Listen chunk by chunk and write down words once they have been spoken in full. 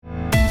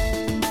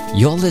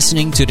You're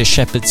listening to The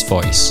Shepherd's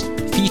Voice,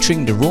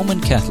 featuring the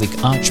Roman Catholic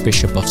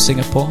Archbishop of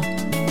Singapore,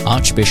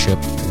 Archbishop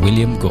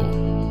William Goh.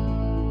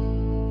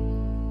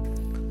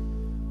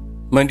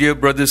 My dear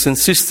brothers and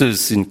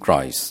sisters in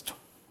Christ,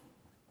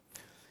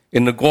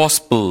 in the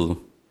Gospel,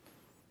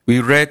 we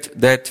read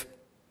that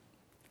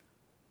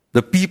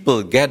the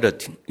people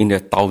gathered in their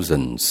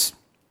thousands,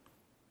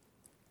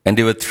 and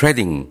they were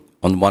treading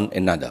on one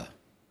another.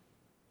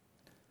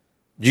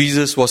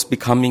 Jesus was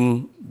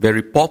becoming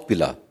very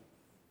popular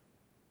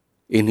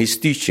in his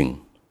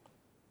teaching.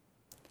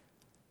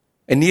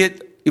 And yet,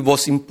 it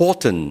was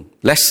important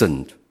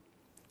lesson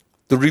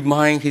to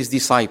remind his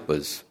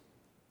disciples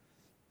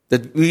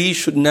that we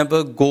should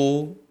never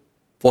go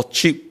for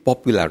cheap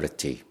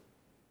popularity.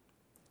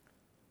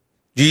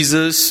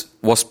 Jesus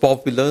was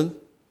popular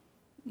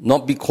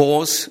not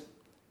because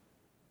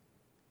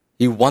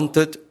he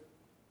wanted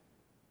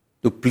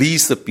to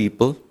please the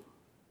people,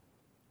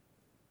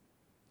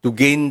 to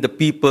gain the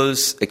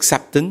people's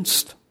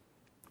acceptance,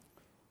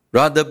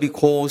 rather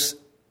because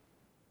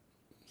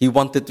he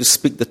wanted to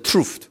speak the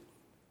truth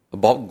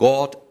about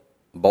God,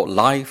 about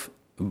life,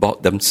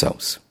 about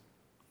themselves.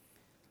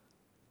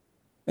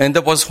 And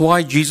that was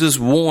why Jesus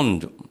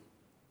warned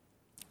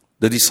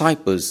the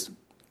disciples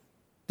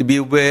to be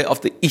aware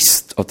of the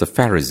yeast of the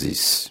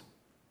Pharisees,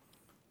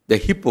 the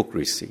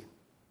hypocrisy.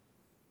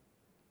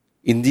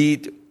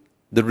 Indeed,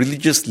 the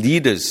religious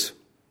leaders,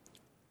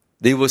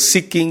 they were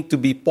seeking to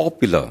be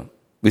popular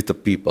with the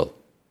people.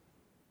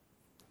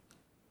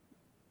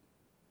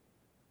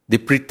 They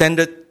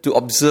pretended to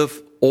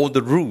observe all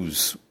the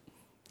rules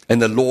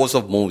and the laws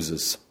of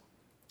Moses,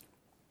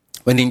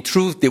 when in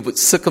truth they would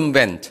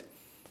circumvent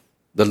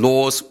the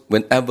laws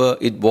whenever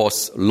it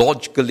was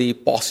logically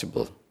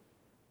possible.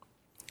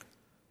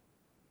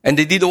 And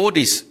they did all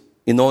this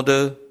in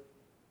order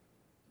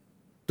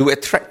to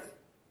attract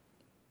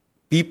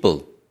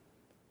people,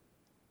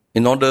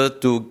 in order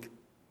to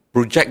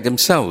project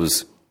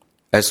themselves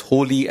as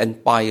holy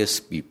and pious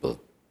people.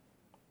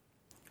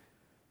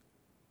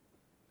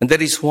 And that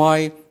is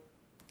why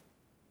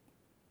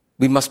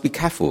we must be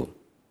careful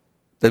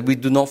that we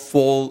do not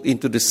fall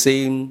into the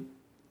same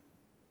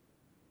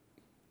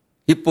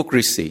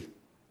hypocrisy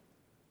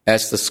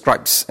as the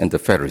scribes and the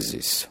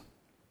Pharisees.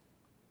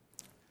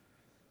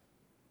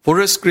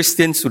 For us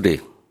Christians today,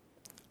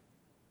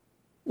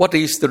 what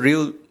is the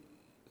real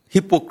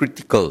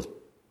hypocritical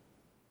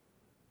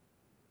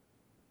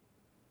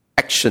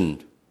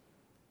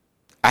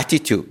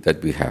attitude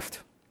that we have?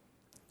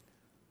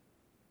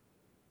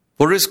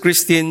 For us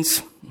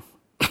Christians,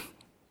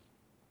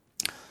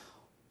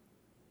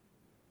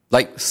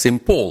 like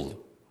St. Paul,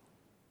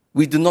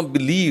 we do not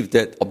believe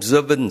that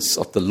observance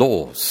of the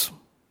laws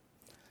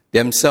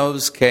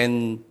themselves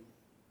can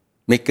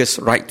make us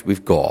right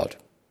with God.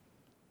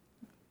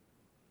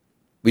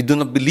 We do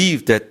not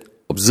believe that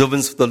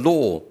observance of the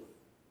law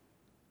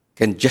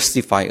can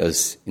justify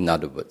us, in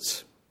other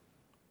words.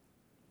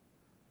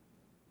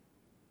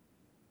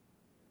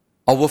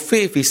 Our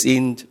faith is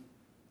in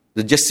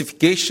the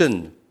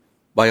justification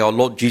by our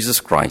Lord Jesus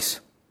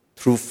Christ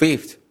through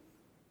faith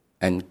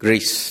and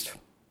grace.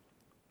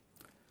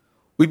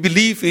 We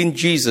believe in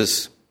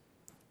Jesus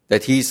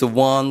that he is the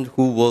one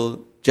who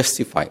will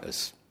justify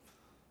us.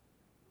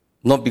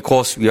 Not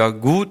because we are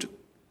good,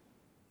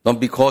 not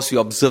because we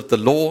observe the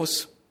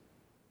laws,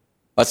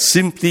 but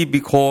simply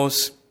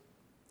because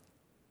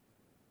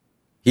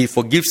he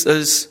forgives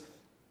us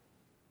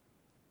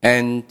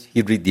and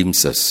he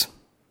redeems us.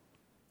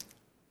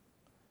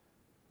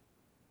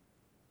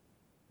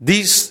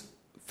 This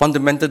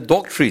fundamental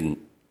doctrine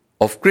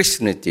of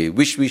Christianity,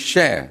 which we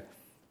share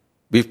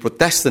with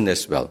Protestants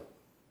as well,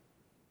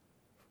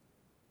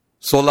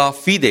 sola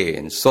fide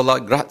and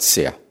sola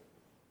gratia,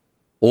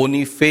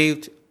 only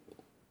faith,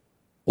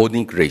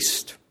 only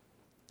grace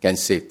can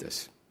save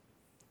us.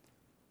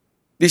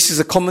 This is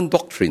a common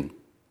doctrine,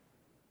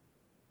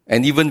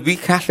 and even we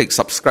Catholics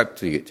subscribe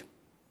to it,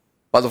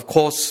 but of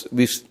course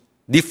with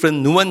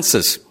different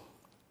nuances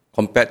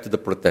compared to the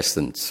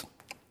Protestants.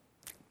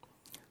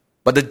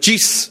 But the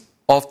gist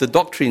of the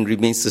doctrine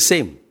remains the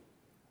same.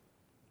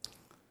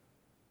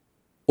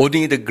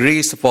 Only the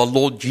grace of our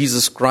Lord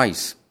Jesus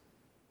Christ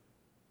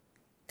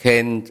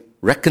can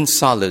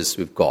reconcile us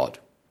with God,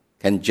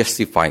 can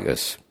justify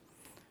us.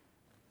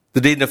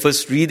 Today in the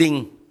first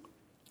reading,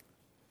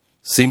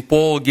 St.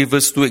 Paul gives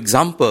us two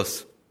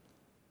examples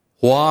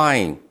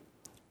why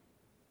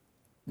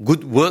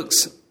good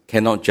works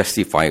cannot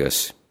justify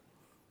us,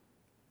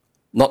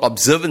 not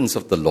observance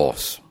of the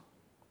laws.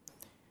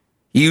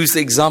 He used the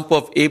example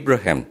of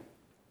Abraham,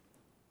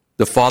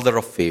 the father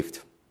of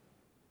faith.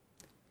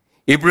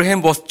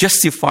 Abraham was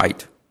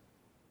justified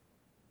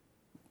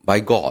by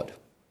God,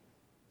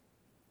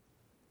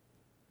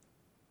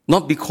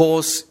 not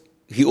because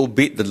he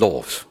obeyed the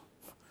laws,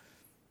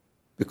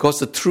 because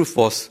the truth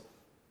was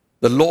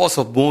the laws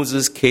of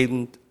Moses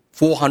came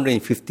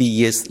 450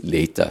 years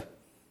later.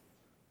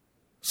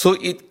 So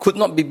it could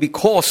not be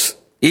because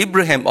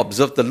Abraham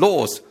observed the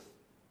laws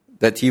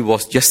that he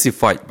was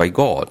justified by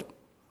God.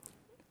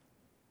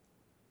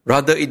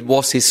 Rather, it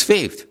was his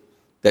faith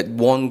that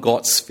won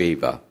God's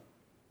favor.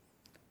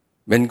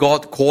 When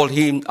God called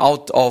him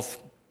out of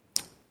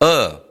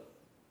Ur,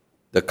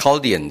 the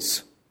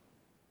Chaldeans,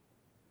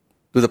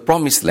 to the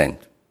promised land,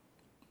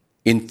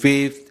 in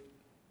faith,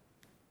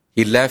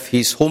 he left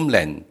his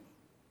homeland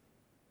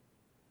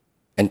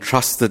and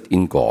trusted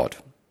in God.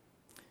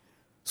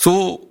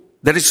 So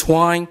that is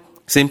why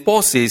St.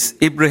 Paul says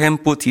Abraham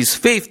put his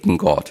faith in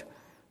God,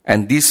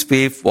 and this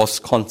faith was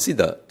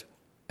considered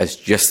as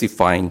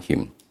justifying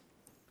him.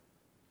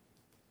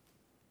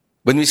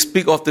 When we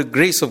speak of the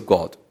grace of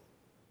God,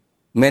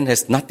 man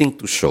has nothing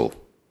to show.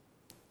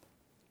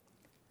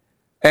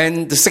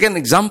 And the second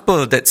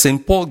example that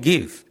St. Paul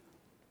gives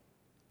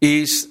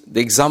is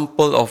the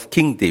example of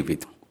King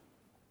David.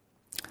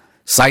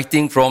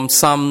 Citing from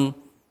Psalm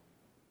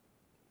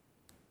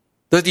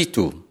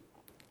 32,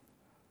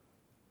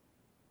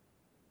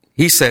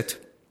 he said,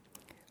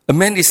 "A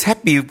man is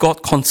happy if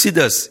God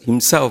considers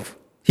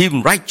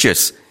him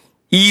righteous,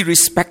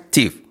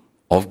 irrespective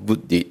of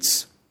good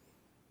deeds."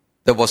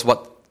 That was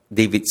what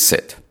David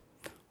said.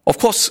 Of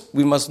course,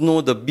 we must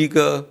know the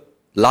bigger,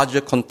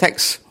 larger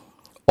context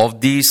of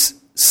this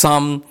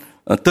Psalm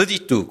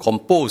 32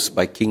 composed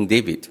by King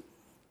David,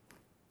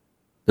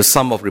 the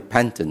Psalm of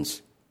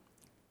repentance.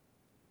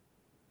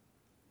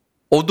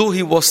 Although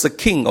he was the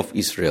king of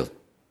Israel,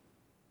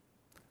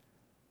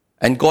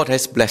 and God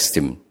has blessed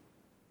him,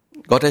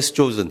 God has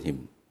chosen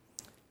him,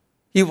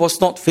 he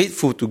was not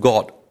faithful to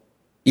God,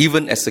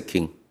 even as a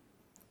king.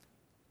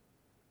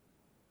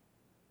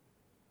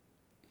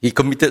 He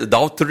committed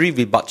adultery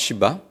with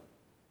Bathsheba,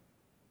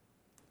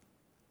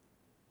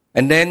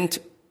 and then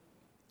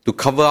to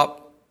cover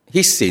up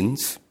his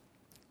sins,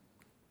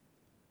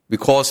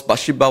 because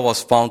Bathsheba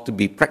was found to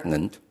be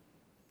pregnant,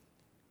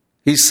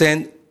 he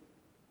sent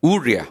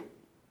Uriah,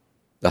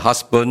 the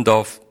husband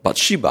of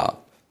Bathsheba,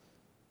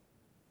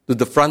 to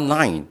the front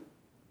line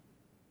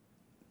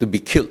to be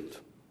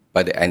killed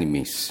by the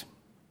enemies.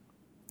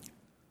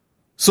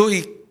 So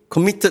he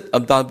committed a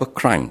double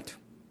crime.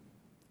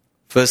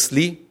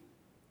 Firstly,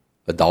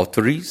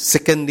 adultery.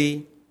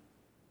 Secondly,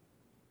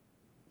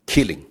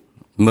 killing,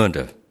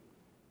 murder.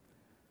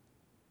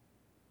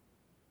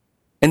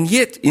 And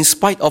yet, in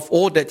spite of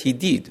all that he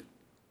did,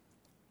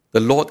 the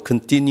Lord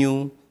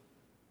continued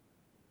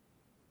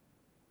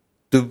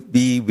to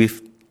be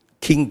with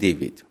King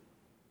David.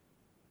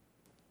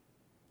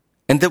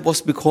 And that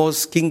was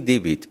because King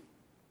David,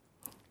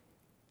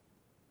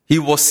 he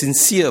was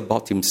sincere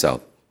about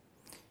himself.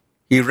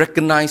 He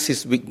recognized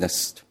his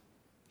weakness.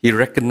 He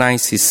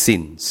recognized his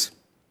sins.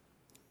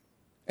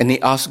 And he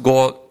asked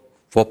God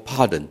for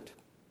pardon.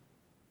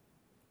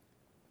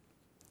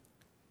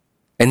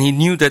 And he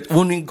knew that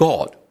only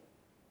God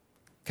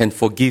can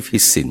forgive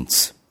his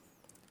sins.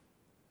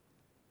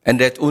 And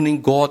that only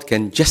God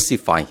can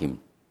justify him.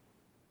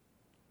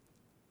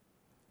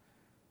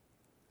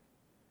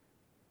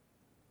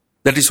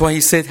 That is why he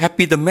said,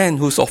 "Happy the man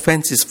whose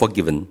offense is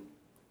forgiven,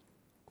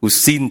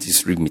 whose sin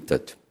is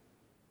remitted."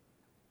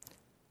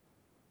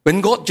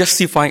 When God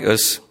justifies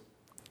us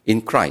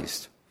in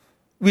Christ,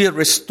 we are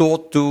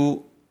restored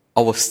to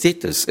our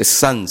status as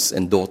sons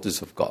and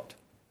daughters of God.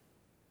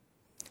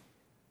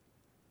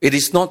 It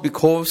is not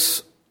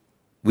because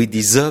we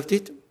deserved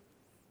it,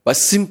 but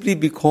simply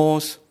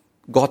because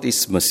God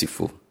is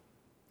merciful.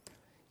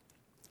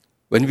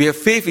 When we have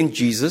faith in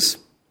Jesus,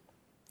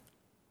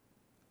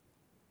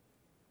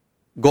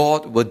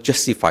 God will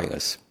justify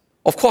us.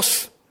 Of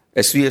course,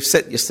 as we have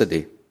said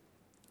yesterday,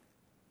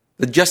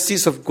 the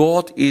justice of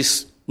God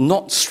is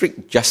not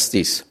strict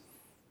justice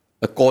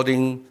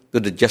according to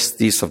the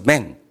justice of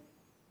man.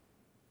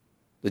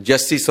 The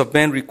justice of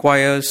man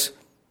requires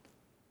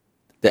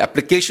the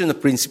application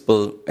of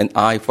principle, an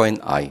eye for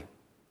an eye.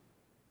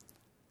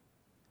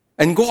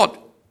 And God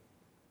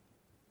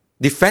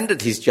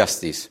defended his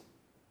justice,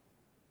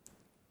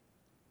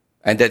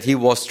 and that he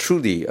was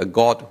truly a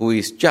God who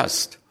is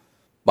just,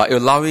 by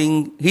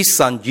allowing his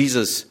son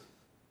Jesus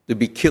to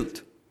be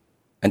killed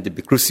and to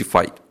be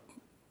crucified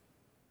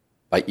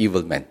by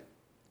evil men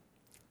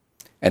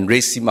and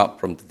raise him up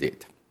from the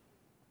dead.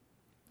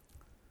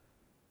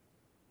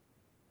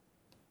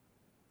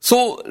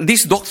 So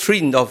this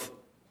doctrine of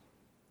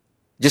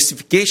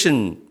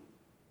justification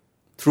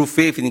through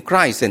faith in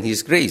Christ and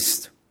his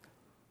grace,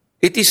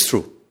 it is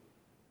true.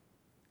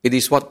 It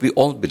is what we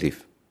all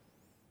believe.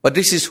 But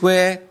this is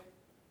where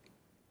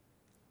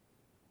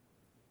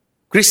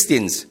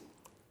Christians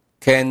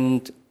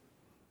can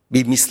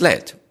be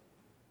misled.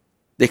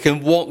 They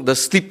can walk the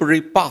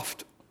slippery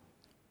path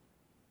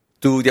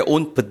to their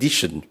own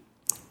perdition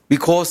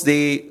because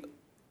they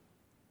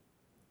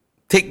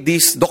take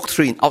this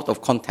doctrine out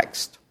of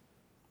context.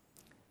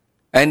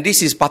 And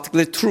this is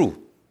particularly true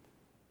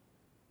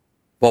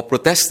for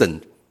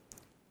Protestants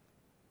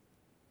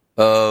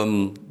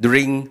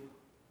during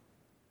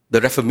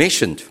the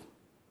Reformation.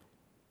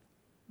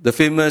 The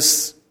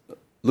famous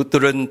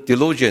Lutheran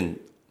theologian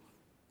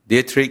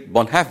Dietrich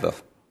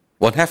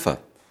Bonhoeffer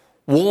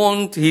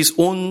warned his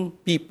own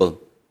people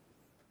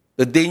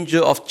the danger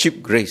of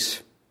cheap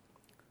grace.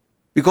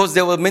 Because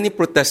there were many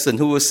Protestants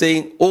who were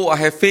saying, oh, I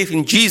have faith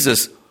in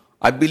Jesus.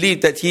 I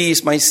believe that He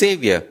is my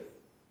Savior.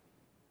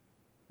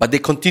 But they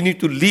continue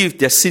to live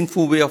their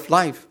sinful way of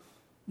life.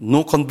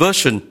 No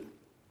conversion.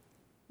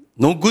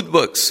 No good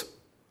works.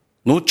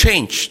 No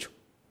change.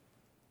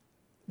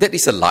 That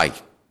is a lie.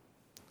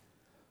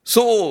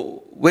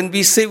 So, when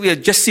we say we are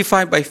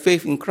justified by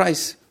faith in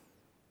Christ,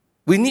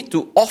 we need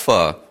to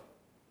offer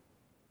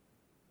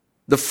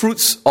the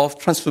fruits of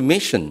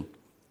transformation.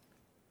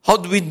 How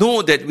do we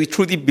know that we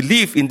truly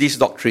believe in this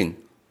doctrine?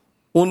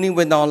 Only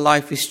when our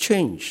life is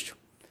changed.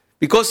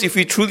 Because if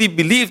we truly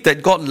believe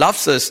that God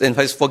loves us and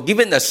has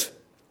forgiven us,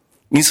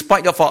 in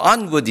spite of our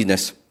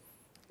unworthiness,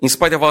 in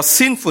spite of our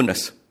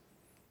sinfulness,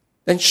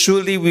 then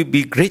surely we'll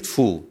be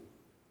grateful.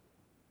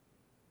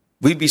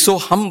 We'll be so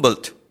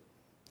humbled.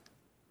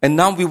 And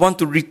now we want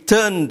to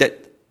return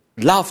that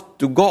love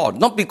to God.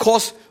 Not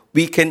because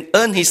we can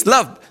earn His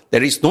love.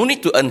 There is no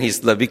need to earn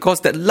His love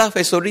because that love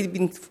has already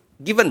been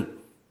given.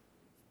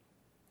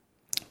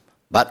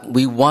 But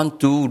we want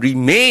to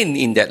remain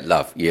in that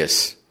love,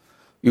 yes.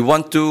 We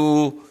want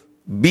to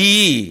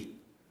be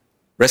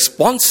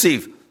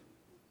responsive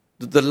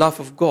to the love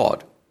of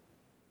God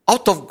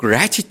out of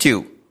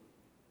gratitude,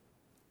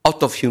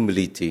 out of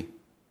humility,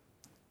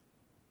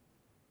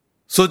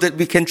 so that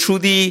we can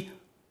truly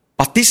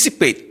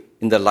participate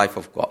in the life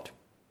of God.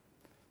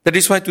 That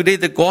is why today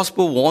the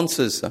gospel warns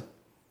us,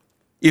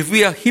 if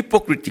we are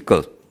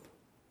hypocritical,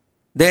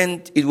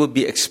 then it will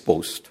be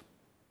exposed.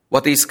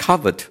 What is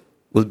covered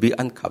will be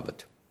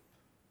uncovered.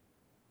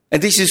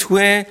 And this is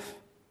where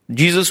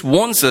Jesus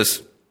warns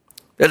us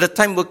that a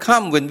time will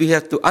come when we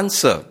have to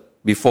answer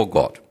before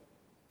God.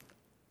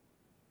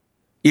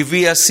 If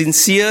we are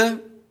sincere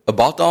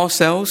about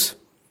ourselves,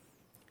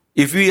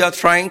 if we are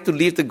trying to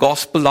live the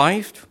gospel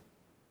life,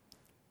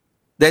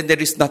 then there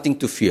is nothing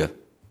to fear.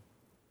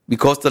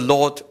 Because the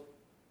Lord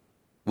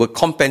will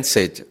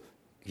compensate.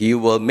 He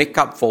will make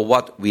up for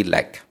what we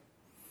lack.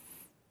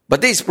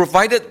 But this is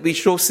provided we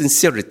show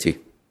sincerity.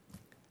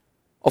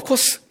 Of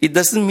course, it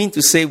doesn't mean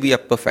to say we are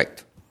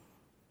perfect.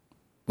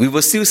 We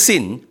will still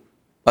sin,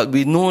 but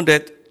we know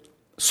that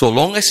so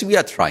long as we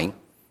are trying,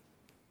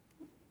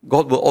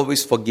 God will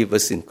always forgive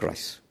us in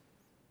Christ.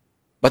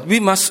 But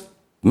we must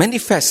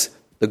manifest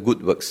the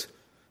good works.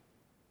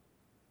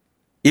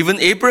 Even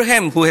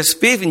Abraham, who has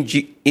faith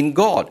in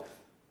God,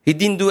 he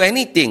didn't do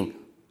anything,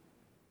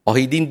 or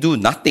he didn't do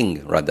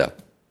nothing, rather.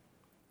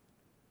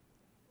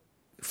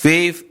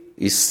 Faith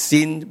is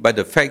seen by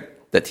the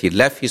fact that he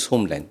left his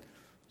homeland.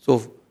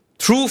 So,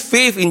 true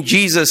faith in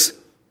Jesus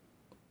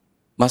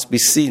must be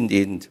seen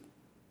in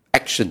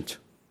action.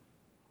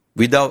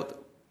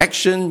 Without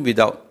action,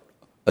 without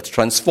a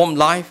transformed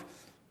life,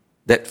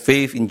 that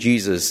faith in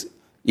Jesus,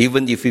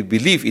 even if we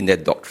believe in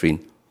that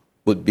doctrine,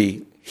 would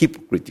be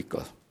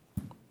hypocritical.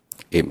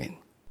 Amen.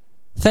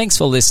 Thanks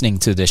for listening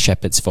to The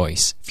Shepherd's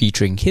Voice,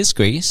 featuring His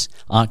Grace,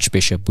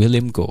 Archbishop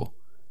William Goh.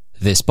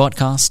 This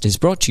podcast is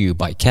brought to you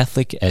by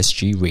Catholic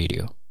SG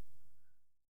Radio.